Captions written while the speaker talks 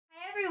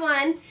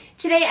everyone!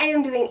 Today I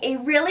am doing a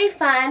really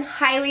fun,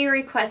 highly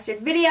requested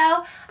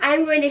video. I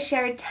am going to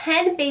share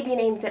 10 baby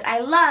names that I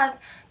love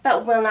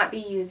but will not be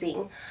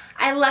using.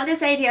 I love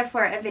this idea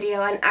for a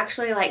video and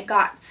actually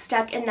got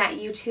stuck in that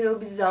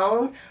YouTube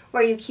zone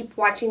where you keep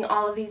watching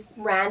all of these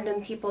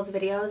random people's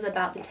videos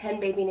about the 10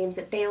 baby names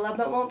that they love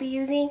but won't be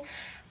using.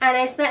 And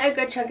I spent a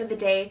good chunk of the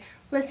day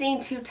listening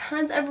to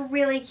tons of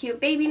really cute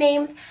baby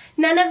names.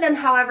 None of them,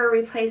 however,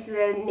 replace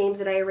the names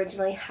that I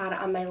originally had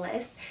on my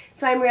list.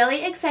 So I'm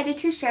really excited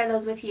to share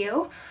those with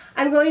you.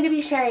 I'm going to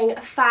be sharing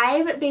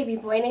 5 baby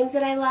boy names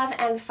that I love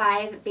and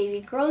 5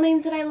 baby girl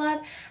names that I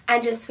love,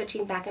 and just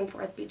switching back and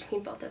forth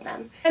between both of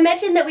them. I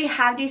mentioned that we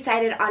have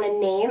decided on a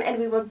name, and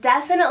we will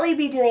definitely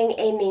be doing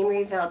a name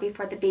reveal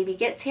before the baby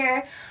gets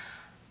here.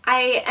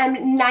 I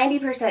am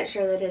 90%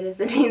 sure that it is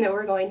the name that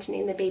we're going to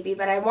name the baby,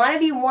 but I want to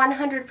be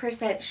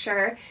 100%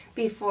 sure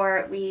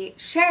before we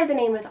share the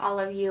name with all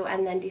of you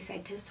and then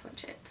decide to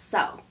switch it.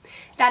 So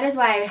that is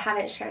why I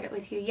haven't shared it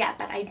with you yet,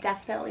 but I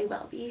definitely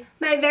will be.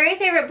 My very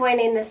favorite boy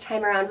name this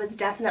time around was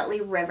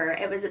definitely River.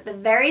 It was at the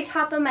very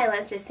top of my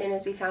list as soon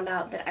as we found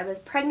out that I was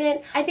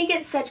pregnant. I think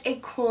it's such a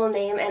cool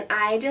name and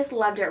I just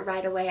loved it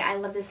right away. I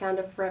love the sound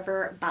of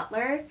River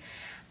Butler.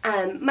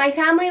 My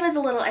family was a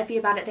little iffy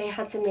about it. They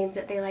had some names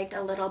that they liked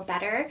a little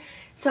better,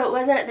 so it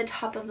wasn't at the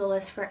top of the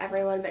list for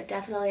everyone, but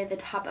definitely at the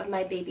top of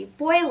my baby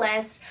boy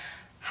list.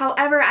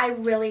 However, I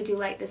really do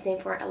like this name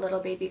for a little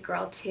baby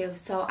girl too,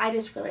 so I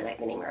just really like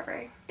the name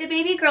River. The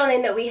baby girl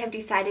name that we have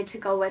decided to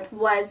go with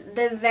was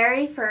the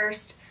very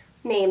first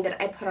name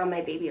that I put on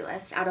my baby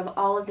list out of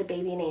all of the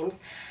baby names,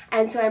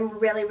 and so I'm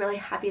really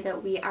happy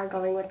that we are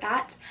going with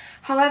that.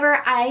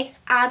 However, I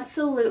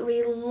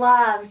absolutely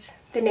loved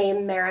the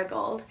name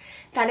Marigold.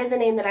 That is a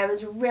name that I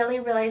was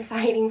really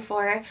fighting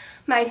for.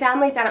 My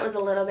family thought it was a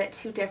little bit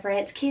too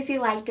different. Casey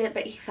liked it,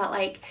 but he felt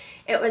like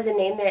it was a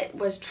name that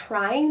was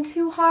trying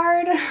too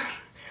hard,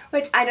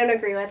 which I don't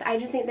agree with. I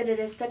just think that it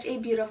is such a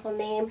beautiful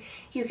name.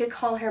 You could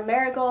call her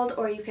Marigold,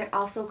 or you could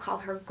also call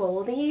her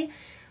Goldie,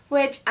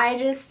 which I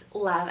just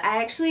love.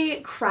 I actually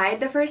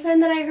cried the first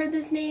time that I heard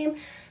this name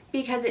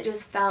because it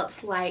just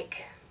felt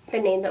like the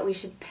name that we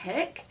should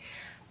pick,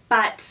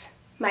 but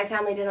my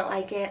family didn't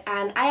like it,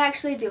 and I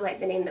actually do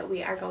like the name that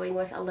we are going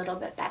with a little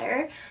bit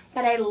better,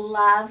 but I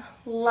love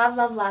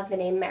the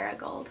name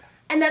Marigold.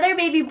 Another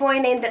baby boy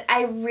name that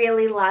I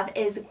really love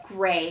is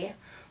Gray.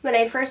 When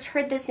I first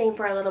heard this name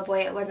for a little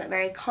boy, it wasn't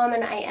very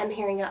common. I am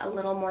hearing it a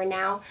little more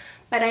now,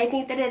 but I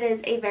think that it is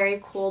a very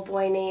cool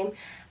boy name,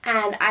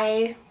 and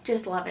I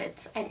just love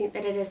it. I think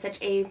that it is such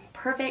a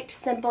perfect,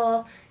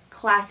 simple,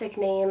 classic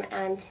name,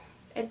 and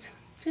it's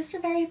just a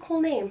very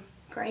cool name.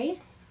 Gray?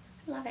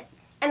 I love it.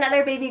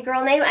 Another baby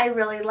girl name I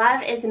really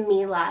love is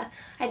Mila.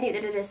 I think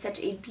that it is such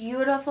a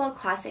beautiful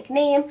classic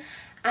name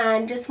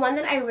and just one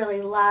that I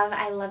really love.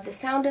 I love the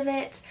sound of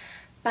it,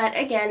 but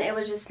again, it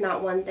was just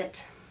not one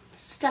that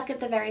stuck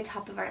at the very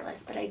top of our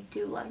list, but I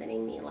do love the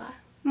name Mila.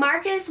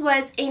 Marcus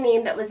was a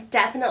name that was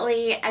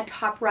definitely a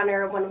top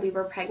runner when we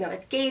were pregnant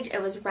with Gage.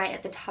 It was right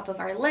at the top of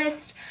our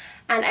list,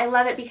 and I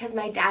love it because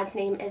my dad's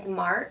name is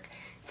Mark.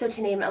 So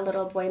to name a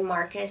little boy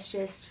Marcus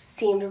just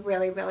seemed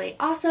really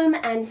awesome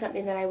and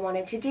something that I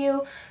wanted to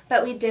do,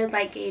 but we did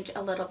like Gage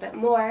a little bit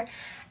more,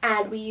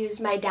 and we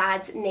used my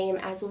dad's name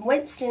as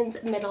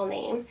Winston's middle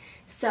name.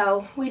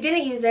 So we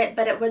didn't use it,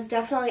 but it was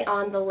definitely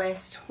on the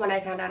list when I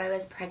found out I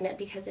was pregnant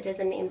because it is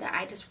a name that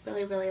I just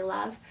really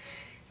love.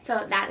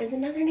 So that is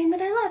another name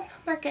that I love,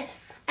 Marcus.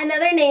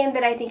 Another name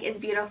that I think is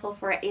beautiful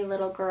for a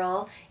little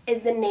girl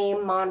is the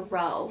name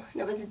Monroe,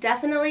 and it was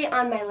definitely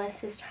on my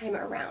list this time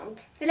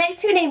around. The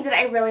next 2 names that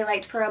I really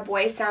liked for a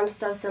boy sound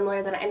so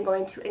similar that I'm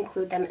going to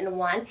include them in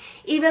one,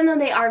 even though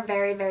they are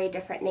very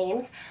different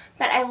names.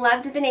 But I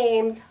loved the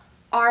names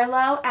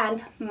Arlo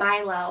and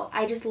Milo.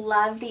 I just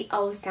love the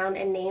O sound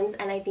in names,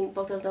 and I think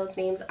both of those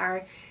names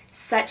are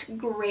such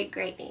great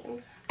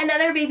names.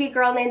 Another baby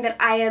girl name that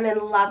I am in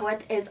love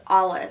with is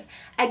Olive.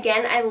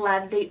 Again, I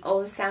love the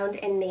O sound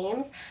in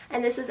names,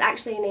 and this is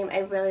actually a name I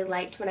really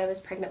liked when I was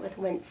pregnant with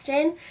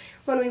Winston.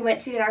 When we went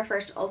to get our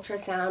first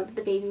ultrasound,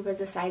 the baby was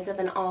the size of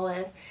an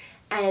olive,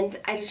 and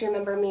I just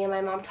remember me and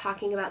my mom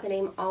talking about the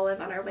name Olive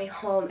on our way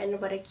home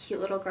and what a cute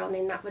little girl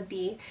name that would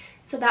be.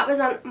 So that was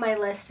on my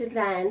list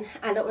then,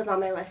 and it was on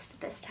my list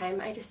this time.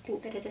 I just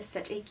think that it is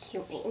such a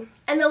cute name.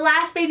 And the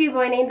last baby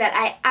boy name that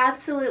I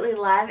absolutely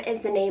love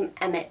is the name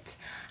Emmett.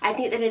 I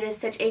think that it is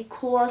such a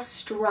cool,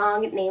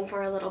 strong name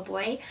for a little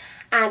boy,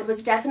 and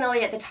was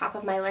definitely at the top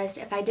of my list.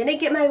 If I didn't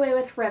get my way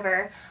with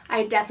River,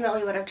 I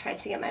definitely would have tried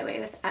to get my way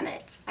with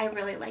Emmett. I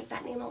really like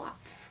that name a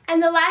lot.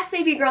 And the last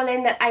baby girl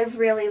name that I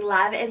really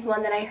love is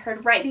one that I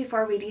heard right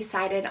before we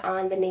decided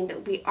on the name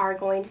that we are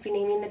going to be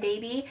naming the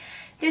baby.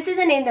 This is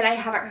a name that I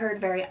haven't heard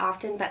very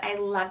often, but I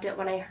loved it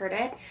when I heard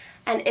it,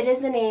 and it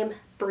is the name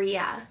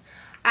Bria.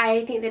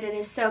 I think that it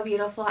is so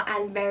beautiful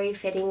and very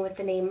fitting with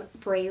the name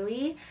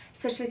Braylee,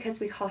 especially because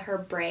we call her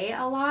Bray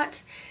a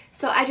lot.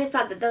 So I just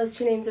thought that those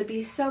 2 names would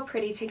be so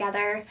pretty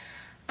together.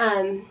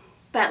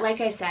 But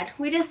like I said,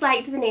 we just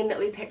liked the name that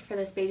we picked for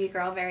this baby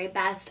girl very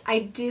best. I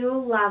do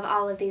love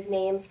all of these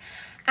names,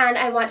 and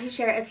I want to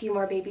share a few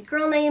more baby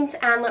girl names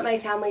and let my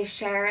family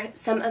share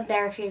some of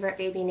their favorite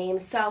baby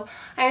names. So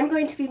I am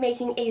going to be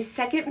making a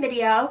second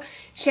video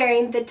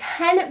sharing the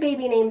 10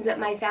 baby names that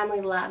my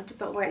family loved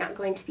but we're not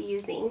going to be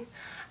using.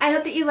 I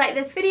hope that you like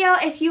this video.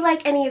 If you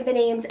like any of the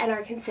names and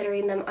are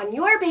considering them on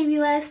your baby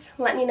list,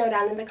 let me know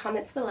down in the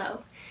comments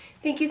below.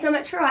 Thank you so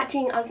much for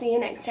watching. I'll see you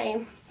next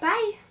time.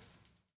 Bye!